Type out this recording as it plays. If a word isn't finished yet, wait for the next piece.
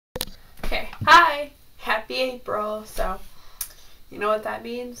Hi! Happy April. So, you know what that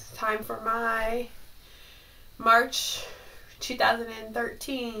means? Time for my March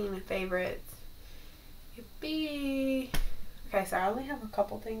 2013 favorites. Yippee! Okay, so I only have a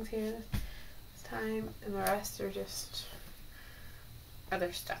couple things here this time, and the rest are just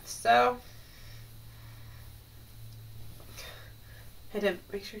other stuff. So, I didn't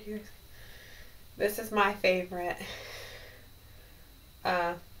make sure you guys. This is my favorite.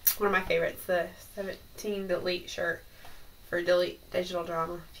 One of my favorites, the 17 Delete shirt for Delete Digital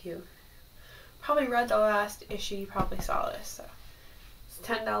Drama. If you probably read the last issue, you probably saw this. So it's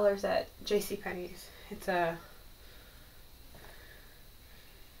 $10 at JCPenney's. It's a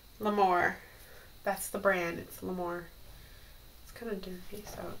L'Amour. That's the brand. It's L'Amour. It's kind of dirty,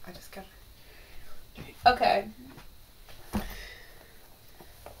 so I just got it. Okay.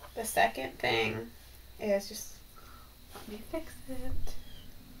 The second thing is just let me fix it.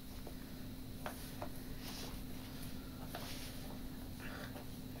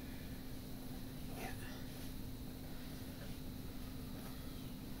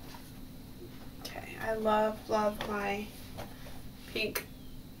 I love my pink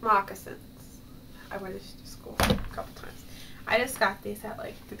moccasins. I wear these to school a couple times. I just got these at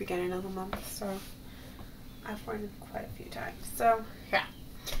like the beginning of the month, so I've worn them quite a few times. So yeah,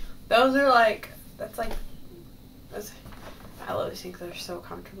 those are like, that's like, those, I love these things. They're so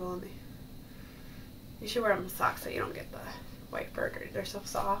comfortable, and you should wear them with socks so you don't get the white burger. They're so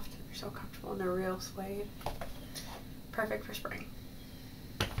soft, they're so comfortable, and they're real suede. Perfect for spring.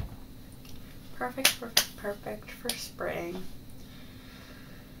 Perfect for spring.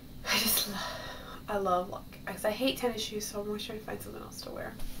 I love like, because I hate tennis shoes, so I'm always trying to find something else to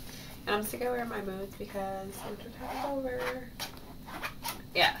wear. And I'm sick of wearing my boots because winter time is over.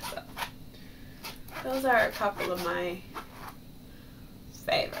 Yeah, so those are a couple of my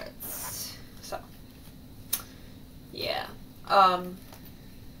favorites. So yeah.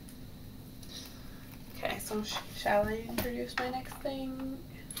 Okay, so shall I introduce my next thing?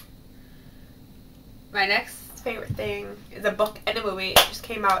 My next favorite thing is a book and a movie. It just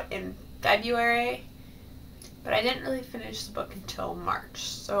came out in February, but I didn't really finish the book until March,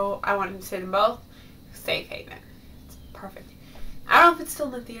 so I wanted to say them both. Safe Haven. It's perfect. I don't know if it's still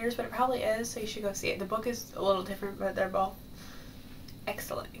in the theaters, but it probably is, so you should go see it. The book is a little different, but they're both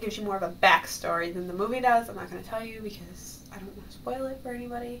excellent. It gives you more of a backstory than the movie does. I'm not going to tell you because I don't want to spoil it for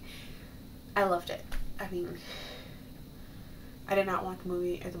anybody. I loved it. I mean, I did not want the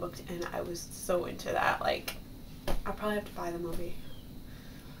movie or the book to end. I was so into that. Like, I'll probably have to buy the movie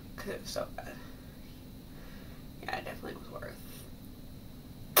because it was so good. Yeah, it definitely was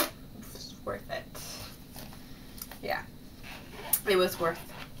worth it. Yeah, it was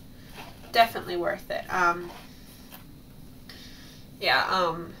definitely worth it.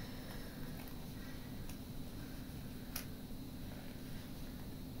 Yeah,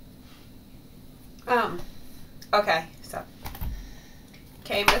 okay, so.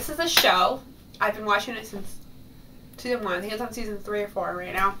 Okay, this is a show. I've been watching it since season 1. I think it's on season 3 or 4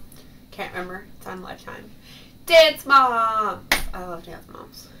 right now. Can't remember. It's on Lifetime. Dance Moms! I love Dance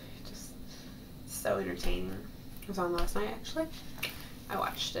Moms. Just so entertaining. It was on last night, actually. I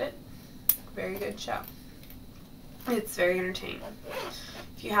watched it. Very good show. It's very entertaining.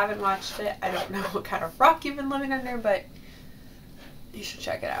 If you haven't watched it, I don't know what kind of rock you've been living under, but you should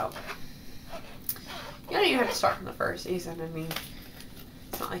check it out. You don't even have to start from the first season. I mean,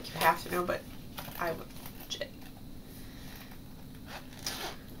 it's not like you have to know, but I would watch it.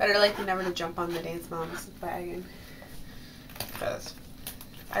 Better late than never to jump on the Dance Moms wagon. Because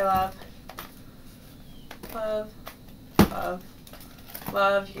I love,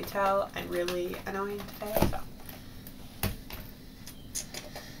 you can tell I'm really annoying today, so.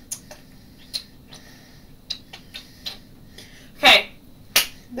 Okay,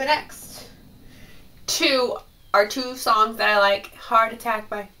 the next two are two songs that I like. Heart Attack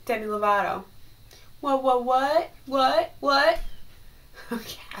by Demi Lovato. What?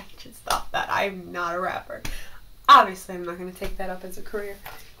 Okay, I should stop that. I'm not a rapper. Obviously, I'm not going to take that up as a career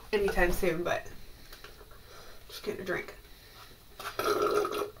anytime soon, but just getting a drink.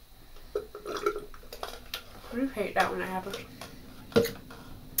 I do hate that when it happens. It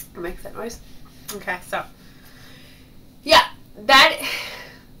makes that noise. Okay, so yeah,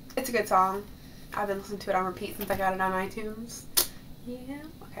 it's a good song. I've been listening to it on repeat since I got it on iTunes. Yeah.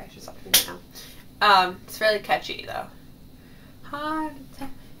 Okay, I should stop doing that now. It's really catchy though. Heart Attack.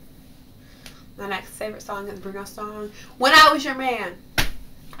 My next favorite song is Bruno's song, When I Was Your Man.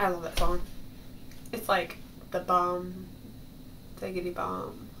 I love that song. It's like the bomb, diggity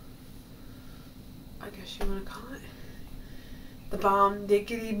bomb, I guess you want to call it. The bomb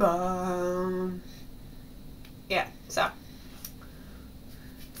diggity bomb. Yeah, so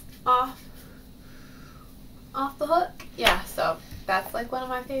off the hook. Yeah, so that's like one of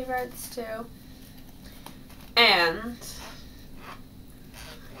my favorites too. And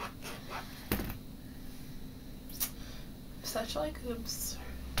such like an obsessive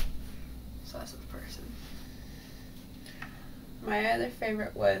person. My other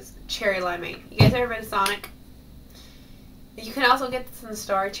favorite was Cherry Limeade. You guys ever been to Sonic? You can also get this in the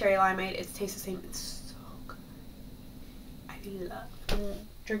store, Cherry Limeade. It tastes the same. It's so good. I love it. I'm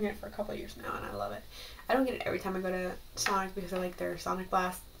drinking it for a couple of years now, and I love it. I don't get it every time I go to Sonic because I like their Sonic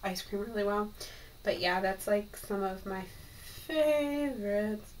Blast ice cream really well. But yeah, that's like some of my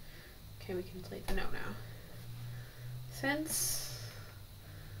favorites. Okay, we can play the note now. Since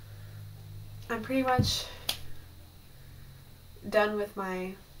I'm pretty much done with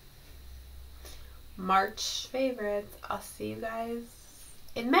my March favorites, I'll see you guys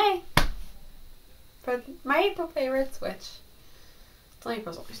in May for my April favorites, which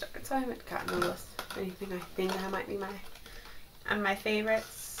April's only started, so I haven't gotten a list of anything I think that might be my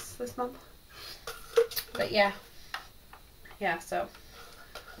favorites this month. But yeah, so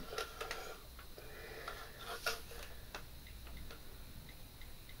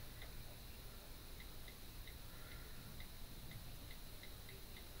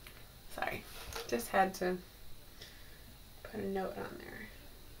sorry, just had to put a note on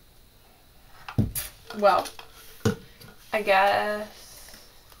there. Well, I guess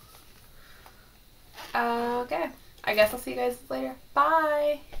okay, I guess I'll see you guys later.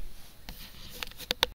 Bye.